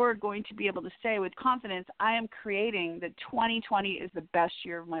 you're going to be able to say with confidence, I am creating that 2020 is the best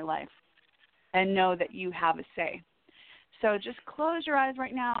year of my life, and know that you have a say. So just close your eyes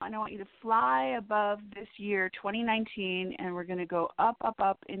right now, and I want you to fly above this year, 2019, and we're going to go up, up,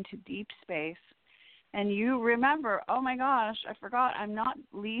 up into deep space. And you remember, oh, my gosh, I forgot I'm not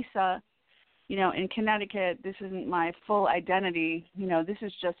Lisa, in Connecticut. This isn't my full identity. This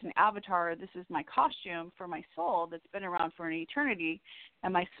is just an avatar. This is my costume for my soul that's been around for an eternity.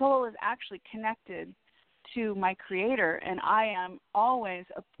 And my soul is actually connected to my creator, and I am always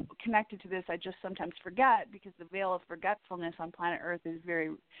connected to this. I just sometimes forget because the veil of forgetfulness on planet Earth is very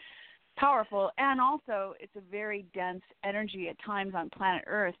powerful, and also it's a very dense energy at times on planet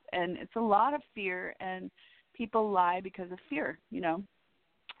Earth, and it's a lot of fear, and people lie because of fear,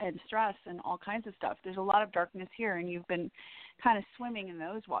 and stress and all kinds of stuff. There's a lot of darkness here, and you've been kind of swimming in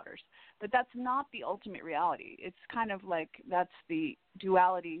those waters. But that's not the ultimate reality. It's kind of like that's the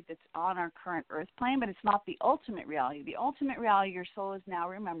duality that's on our current earth plane, but it's not the ultimate reality. The ultimate reality, your soul is now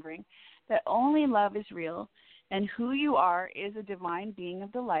remembering that only love is real, and who you are is a divine being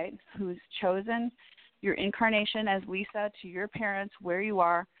of the light who's chosen your incarnation as Lisa to your parents where you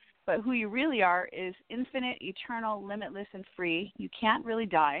are, but who you really are is infinite, eternal, limitless, and free. You can't really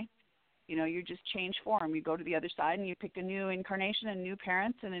die. You just change form. You go to the other side and you pick a new incarnation and new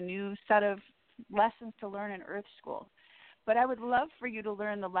parents and a new set of lessons to learn in Earth School. But I would love for you to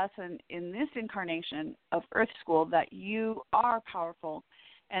learn the lesson in this incarnation of Earth School that you are powerful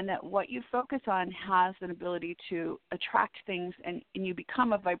and that what you focus on has an ability to attract things, and you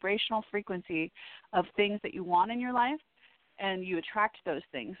become a vibrational frequency of things that you want in your life, and you attract those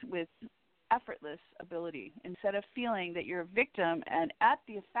things with effortless ability instead of feeling that you're a victim and at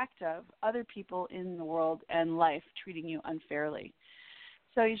the effect of other people in the world and life treating you unfairly.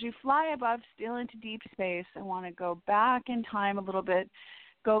 So as you fly above still into deep space, I want to go back in time a little bit,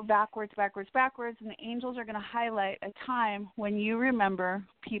 go backwards, backwards, backwards, and the angels are going to highlight a time when you remember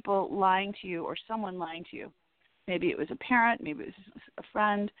people lying to you or someone lying to you. Maybe it was a parent, maybe it was a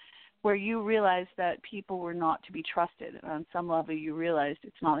friend, where you realized that people were not to be trusted. And on some level, you realized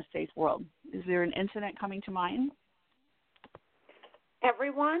it's not a safe world. Is there an incident coming to mind?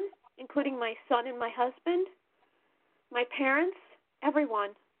 Everyone, including my son and my husband, my parents, everyone,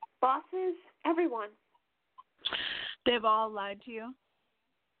 bosses, everyone. They've all lied to you?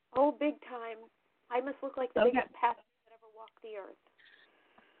 Oh, big time. I must look like the biggest pastor that ever walked the earth.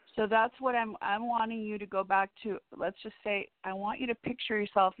 So that's what I'm wanting you to go back to. Let's just say I want you to picture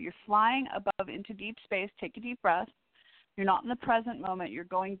yourself. You're flying above into deep space. Take a deep breath. You're not in the present moment. You're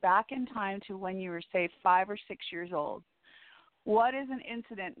going back in time to when you were, say, 5 or 6 years old. What is an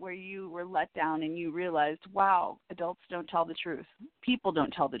incident where you were let down and you realized, wow, adults don't tell the truth, people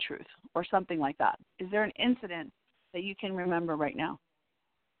don't tell the truth, or something like that? Is there an incident that you can remember right now?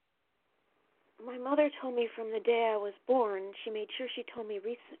 My mother told me from the day I was born, she made sure she told me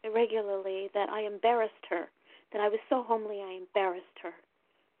regularly that I embarrassed her, that I was so homely I embarrassed her.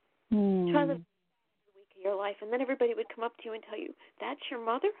 Try the week of your life, and then everybody would come up to you and tell you, that's your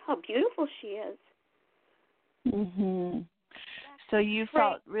mother? How beautiful she is. Mm-hmm. So you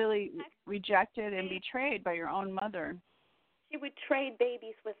felt really rejected and betrayed by your own mother. She would trade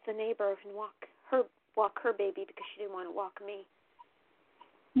babies with the neighbor and walk her baby because she didn't want to walk me.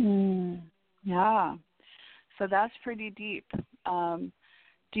 Yeah, so that's pretty deep.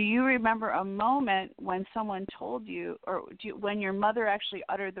 Do you remember a moment when someone told you, or when your mother actually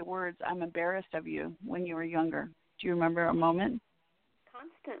uttered the words, I'm embarrassed of you, when you were younger? Do you remember a moment?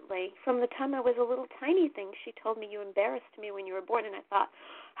 Constantly. From the time I was a little tiny thing, she told me, you embarrassed me when you were born, and I thought,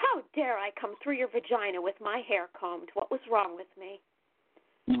 how dare I come through your vagina with my hair combed? What was wrong with me?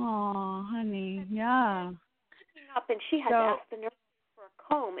 Oh, honey, yeah. Up, and she had to ask the nurse for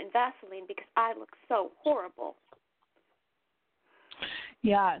a comb and Vaseline because I looked so horrible.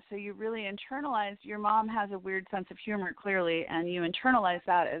 Yeah, so you really internalized, your mom has a weird sense of humor, clearly, and you internalized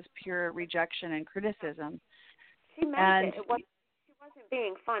that as pure rejection and criticism. She meant it. She wasn't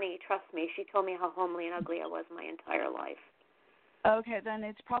being funny, trust me. She told me how homely and ugly I was my entire life. Okay, then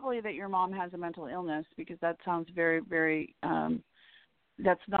it's probably that your mom has a mental illness, because that sounds very, very,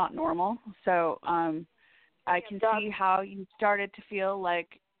 that's not normal. So I can see how you started to feel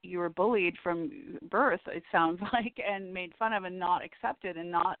like you were bullied from birth, it sounds like, and made fun of and not accepted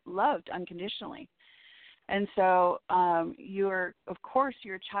and not loved unconditionally. And so your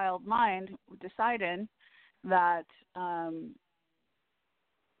child mind decided that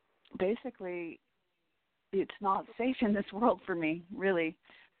basically it's not safe in this world for me, really.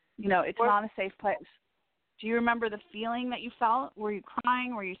 It's not a safe place. Do you remember the feeling that you felt? Were you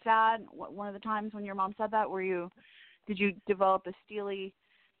crying? Were you sad? One of the times when your mom said that, did you develop a steely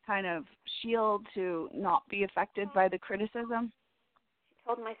kind of shield to not be affected by the criticism? She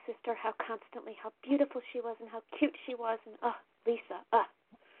told my sister how beautiful she was and how cute she was, and Lisa,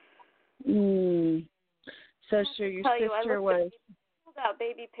 So your sister was. Out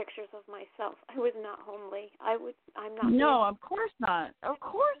baby pictures of myself. I was not homely. I'm not. No, of course not. Of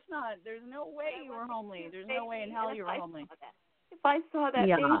course not. There's no way you were homely. There's no way in hell you were homely. If I saw that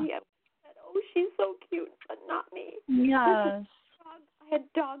baby, I would have said, "Oh, she's so cute," but not me. Yes. I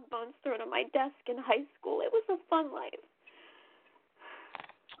had dog bones thrown on my desk in high school. It was a fun life.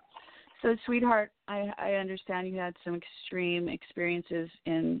 So, sweetheart, I understand you had some extreme experiences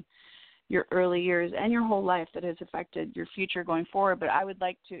in your early years and your whole life that has affected your future going forward. But I would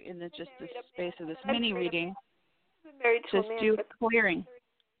like to, in the space of this mini reading, just do a clearing.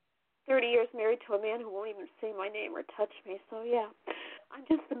 30 years married to a man who won't even say my name or touch me. So, yeah, I'm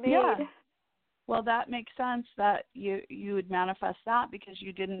just the maid. Yeah. Well, that makes sense that you would manifest that because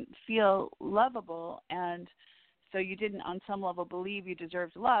you didn't feel lovable, and so you didn't on some level believe you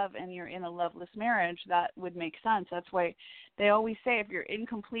deserved love, and you're in a loveless marriage. That would make sense. That's why they always say if you're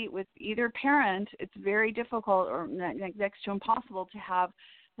incomplete with either parent, it's very difficult or next to impossible to have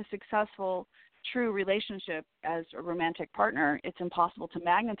a successful, true relationship as a romantic partner. It's impossible to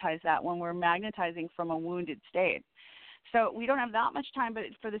magnetize that when we're magnetizing from a wounded state. So we don't have that much time, but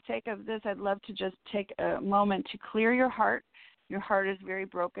for the sake of this, I'd love to just take a moment to clear your heart. Your heart is very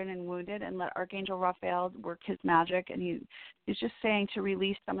broken and wounded, and let Archangel Raphael work his magic. And he's just saying to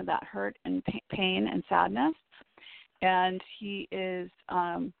release some of that hurt and pain and sadness. And he is,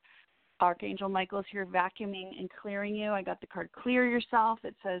 Archangel Michael is here vacuuming and clearing you. I got the card Clear Yourself.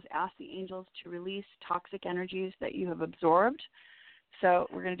 It says ask the angels to release toxic energies that you have absorbed. So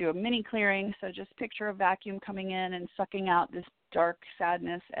we're going to do a mini clearing. So just picture a vacuum coming in and sucking out this dark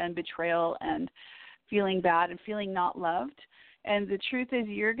sadness and betrayal and feeling bad and feeling not loved. And the truth is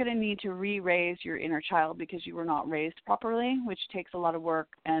you're going to need to re-raise your inner child because you were not raised properly, which takes a lot of work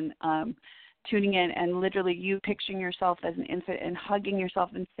and tuning in and literally you picturing yourself as an infant and hugging yourself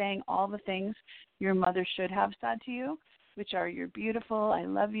and saying all the things your mother should have said to you, which are you're beautiful, I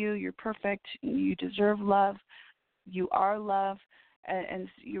love you, you're perfect, you deserve love, you are love. And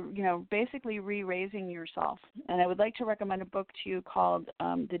you basically re-raising yourself. And I would like to recommend a book to you called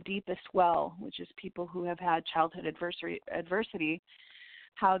The Deepest Well, which is people who have had childhood adversity,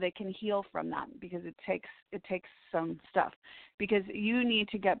 how they can heal from that, because it takes some stuff. Because you need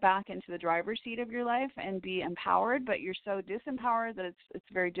to get back into the driver's seat of your life and be empowered, but you're so disempowered that it's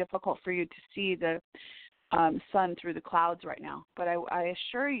very difficult for you to see the sun through the clouds right now. But I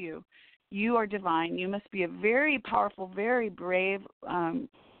assure you, you are divine. You must be a very powerful, very brave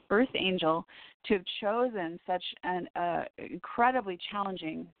earth angel to have chosen such an incredibly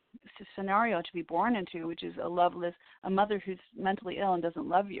challenging scenario to be born into, which is a mother who's mentally ill and doesn't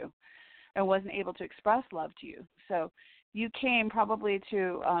love you and wasn't able to express love to you. So you came probably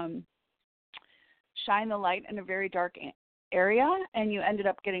to shine the light in a very dark area, and you ended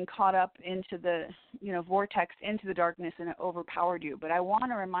up getting caught up into the vortex, into the darkness, and it overpowered you. But I want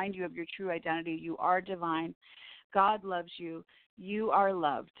to remind you of your true identity. You are divine. God loves you. You are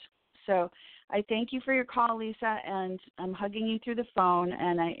loved. So I thank you for your call, Lisa, and I'm hugging you through the phone,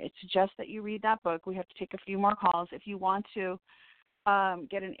 and I suggest that you read that book. We have to take a few more calls. If you want to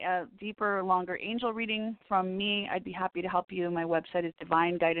get a deeper, longer angel reading from me, I'd be happy to help you. My website is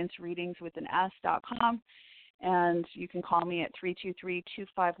divineguidancereadings.com. And you can call me at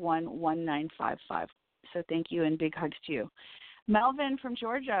 323-251-1955. So thank you and big hugs to you. Melvin from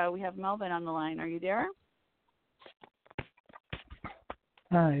Georgia. We have Melvin on the line. Are you there?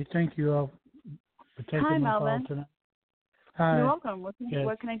 Hi. Thank you all for taking my call tonight. Hi. You're welcome. What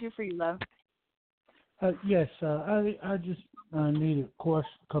can I do for you, love? Yes. I just need a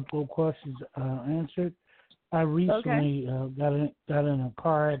couple of questions answered. I recently got in a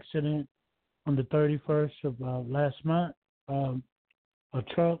car accident on the 31st of last month. A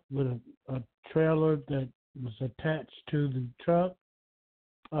truck with a trailer that was attached to the truck.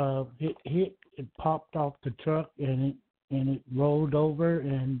 It popped off the truck and it rolled over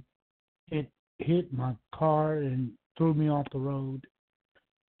and it hit my car and threw me off the road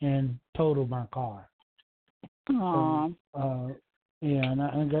and totaled my car. Aww. So, and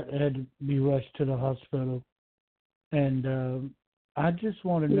I had to be rushed to the hospital. And I just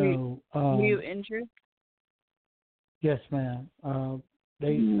want to know. Were you injured? Yes, ma'am.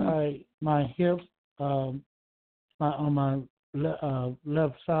 My hip, on my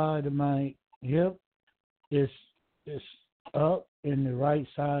left side of my hip is up, and the right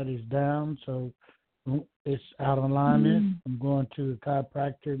side is down, so it's out of alignment. I'm going to a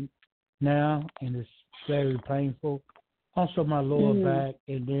chiropractor now, and it's very painful. Also, my lower back,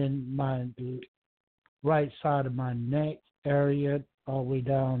 and then the right side of my neck area, all the way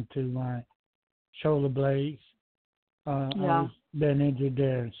down to my shoulder blades. I've been injured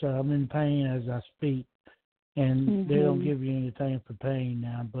there, so I'm in pain as I speak, and they don't give you anything for pain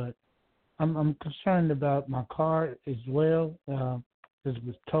now. But I'm concerned about my car as well. This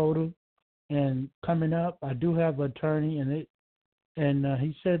was totaled, and coming up, I do have an attorney, and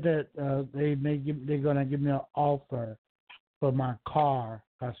he said that they're gonna give me an offer for my car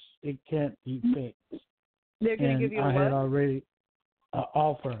because it can't be fixed. They're gonna give you I what? had already an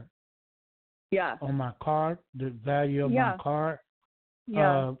offer. Yeah. On my car, the value of my car.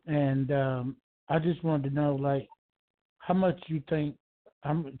 Yeah. I just wanted to know, like, how much you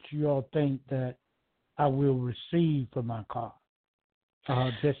all think that I will receive for my car?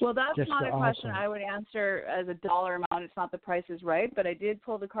 Well, that's just not a question offer. I would answer as a dollar amount. It's not the price is right, but I did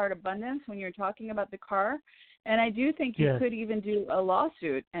pull the card abundance when you're talking about the car. And I do think you could even do a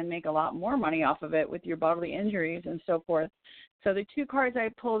lawsuit and make a lot more money off of it with your bodily injuries and so forth. So the two cards I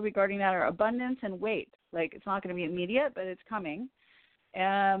pulled regarding that are abundance and wait. Like, it's not going to be immediate, but it's coming.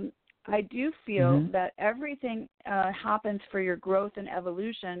 I do feel that everything happens for your growth and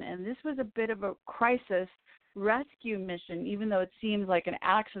evolution, and this was a bit of a crisis rescue mission, even though it seems like an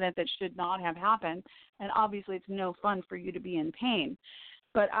accident that should not have happened. And obviously it's no fun for you to be in pain.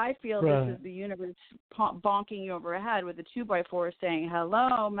 But I feel this is the universe bonking you over the head with a 2x4 saying,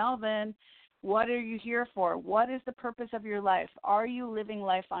 hello, Melvin, what are you here for? What is the purpose of your life? Are you living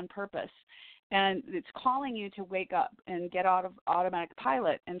life on purpose? And it's calling you to wake up and get out of automatic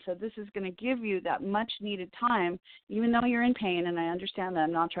pilot. And so this is going to give you that much needed time, even though you're in pain. And I understand that.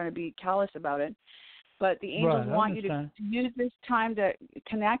 I'm not trying to be callous about it. But the angels want you to use this time to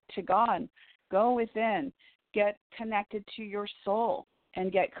connect to God. Go within. Get connected to your soul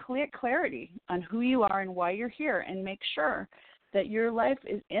and get clear clarity on who you are and why you're here, and make sure that your life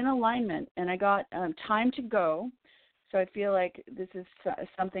is in alignment. And I got time to go. So I feel like this is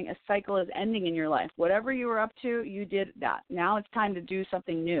something, a cycle is ending in your life. Whatever you were up to, you did that. Now it's time to do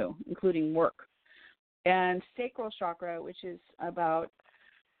something new, including work. And sacral chakra, which is about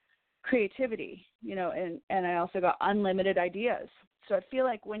creativity, and I also got unlimited ideas. So I feel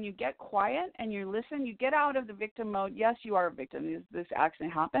like when you get quiet and you listen, you get out of the victim mode. Yes, you are a victim. This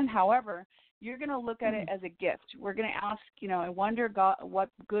accident happened. However, you're going to look at it as a gift. We're going to ask, I wonder, God, what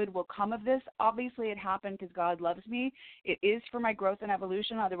good will come of this? Obviously, it happened because God loves me. It is for my growth and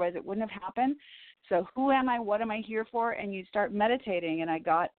evolution. Otherwise, it wouldn't have happened. So who am I? What am I here for? And you start meditating, and I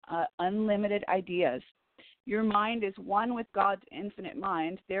got unlimited ideas. Your mind is one with God's infinite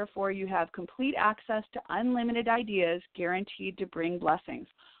mind. Therefore, you have complete access to unlimited ideas guaranteed to bring blessings.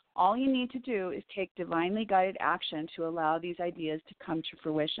 All you need to do is take divinely guided action to allow these ideas to come to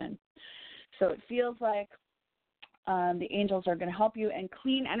fruition. So it feels like the angels are going to help you. And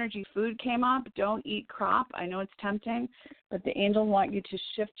clean energy food came up. Don't eat crap. I know it's tempting, but the angels want you to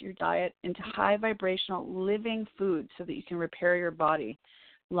shift your diet into high vibrational living food so that you can repair your body.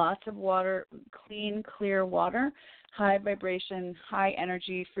 Lots of water, clean, clear water, high vibration, high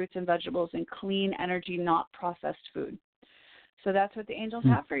energy fruits and vegetables, and clean energy, not processed food. So that's what the angels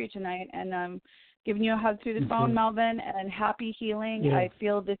have for you tonight. And I'm giving you a hug through the phone, Melvin, and happy healing. Yeah. I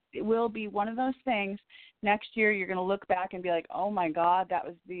feel this will be one of those things. Next year you're going to look back and be like, oh, my God, that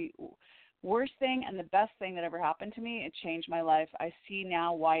was the worst thing and the best thing that ever happened to me. It changed my life. I see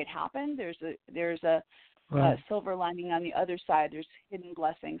now why it happened. There's a silver lining on the other side. There's hidden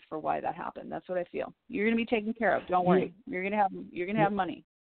blessings for why that happened. That's what I feel. You're going to be taken care of. Don't worry. You're going to have money.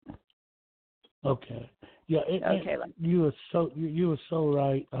 Okay. Yeah. Okay. You were so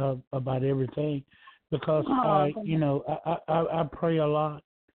right about everything, because I pray a lot,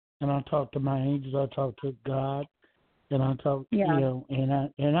 and I talk to my angels. I talk to God, and I talk, and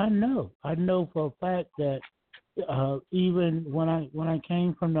I know for a fact that even when I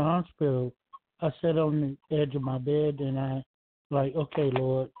came from the hospital, I sat on the edge of my bed and I okay,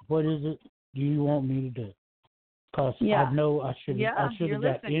 Lord, what is it do you want me to do? Because I know I should have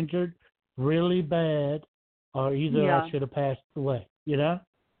got injured really bad, or either I should have passed away,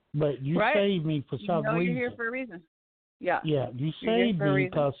 But you saved me for some reason. You're here for a reason. Yeah. Yeah, you saved me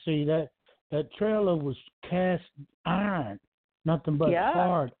because, see, that trailer was cast iron, nothing but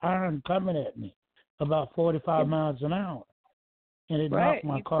hard iron coming at me, about 45 miles an hour. and it right. knocked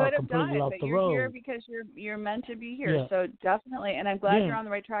my you car could have done completely it, off but the you're road. here because you're meant to be here. Yeah. So definitely, and I'm glad Yeah. you're on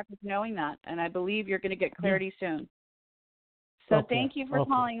the right track with knowing that, and I believe you're going to get clarity soon. So thank you for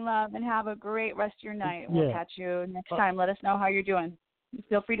calling, love, and have a great rest of your night. We'll catch you next time. Let us know how you're doing.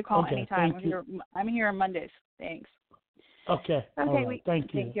 Feel free to call anytime. I'm here on Mondays. Thanks. Okay. Okay.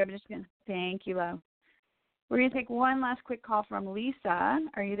 Thank you. Thank you. Thank you, love. We're going to take one last quick call from Lisa.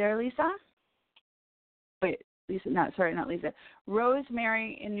 Are you there, Lisa? Wait, Lisa. Not Lisa.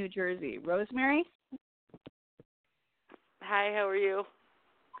 Rosemary in New Jersey. Rosemary? Hi, how are you?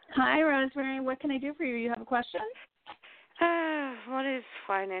 Hi, Rosemary. What can I do for you? You have a question? What is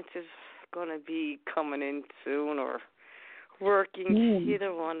finances going to be coming in soon or working?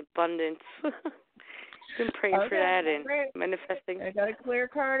 Either one, abundance. Been praying for that and manifesting. I got a clear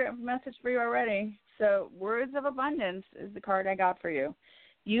card, a message for you already. So words of abundance is the card I got for you.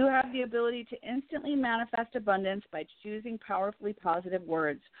 You have the ability to instantly manifest abundance by choosing powerfully positive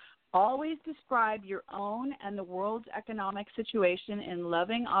words. Always describe your own and the world's economic situation in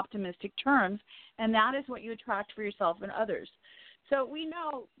loving, optimistic terms, and that is what you attract for yourself and others. So we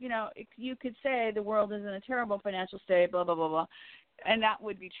know, you could say the world is in a terrible financial state, blah, blah, blah, blah, and that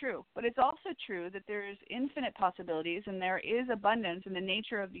would be true. But it's also true that there's infinite possibilities and there is abundance, and the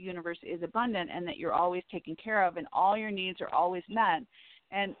nature of the universe is abundant, and that you're always taken care of and all your needs are always met.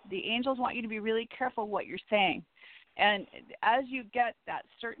 And the angels want you to be really careful what you're saying. And as you get that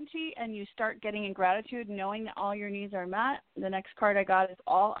certainty and you start getting in gratitude, knowing that all your needs are met, the next card I got is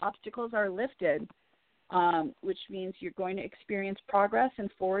all obstacles are lifted, which means you're going to experience progress and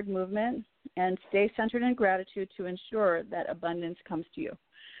forward movement, and stay centered in gratitude to ensure that abundance comes to you.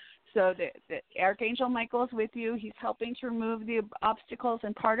 So the Archangel Michael is with you. He's helping to remove the obstacles,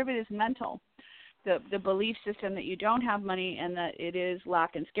 and part of it is mental. The belief system that you don't have money and that it is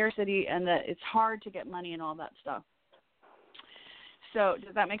lack and scarcity and that it's hard to get money and all that stuff. So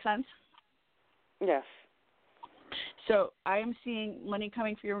does that make sense? Yes. So I am seeing money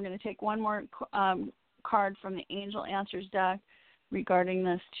coming for you. We're going to take one more card from the Angel Answers deck regarding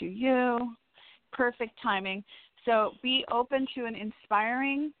this to you. Perfect timing. So be open to an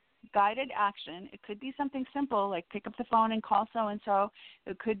inspiring, guided action. It could be something simple like pick up the phone and call so-and-so.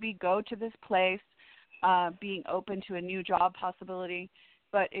 It could be go to this place, being open to a new job possibility.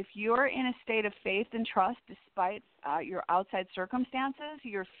 But if you're in a state of faith and trust despite your outside circumstances,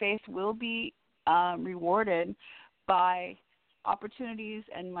 your faith will be rewarded by opportunities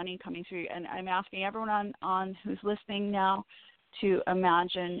and money coming through. And I'm asking everyone on who's listening now to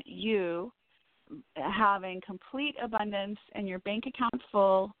imagine you having complete abundance and your bank account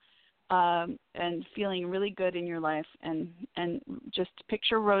full, and feeling really good in your life, and just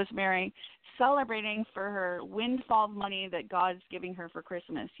picture Rosemary celebrating for her windfall of money that God's giving her for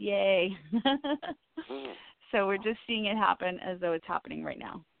Christmas. Yay. So we're just seeing it happen as though it's happening right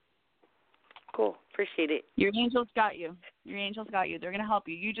now. Cool. Appreciate it. Your angels got you. Your angels got you. They're going to help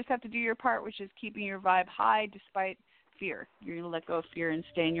you. You just have to do your part, which is keeping your vibe high despite fear. You're going to let go of fear and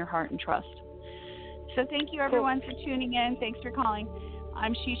stay in your heart and trust. So thank you, everyone, for tuning in. Thanks for calling.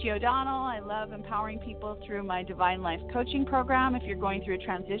 I'm Shishi O'Donnell. I love empowering people through my Divine Life Coaching Program. If you're going through a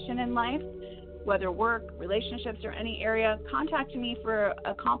transition in life, whether work, relationships, or any area, contact me for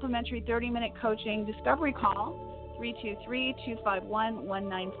a complimentary 30-minute coaching discovery call,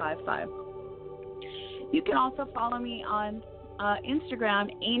 323-251-1955. You can also follow me on Instagram,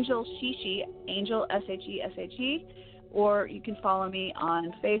 Angel Shishi, Angel S-H-E-S-H-E, or you can follow me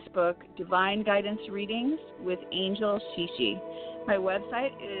on Facebook, Divine Guidance Readings with Angel Shishi. My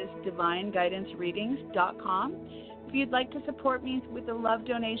website is divineguidancereadings.com. If you'd like to support me with a love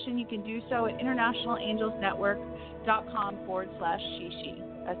donation, you can do so at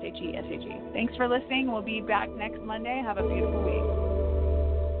internationalangelsnetwork.com/Shishi, S-H-E-S-H-E. Thanks for listening. We'll be back next Monday. Have a beautiful week.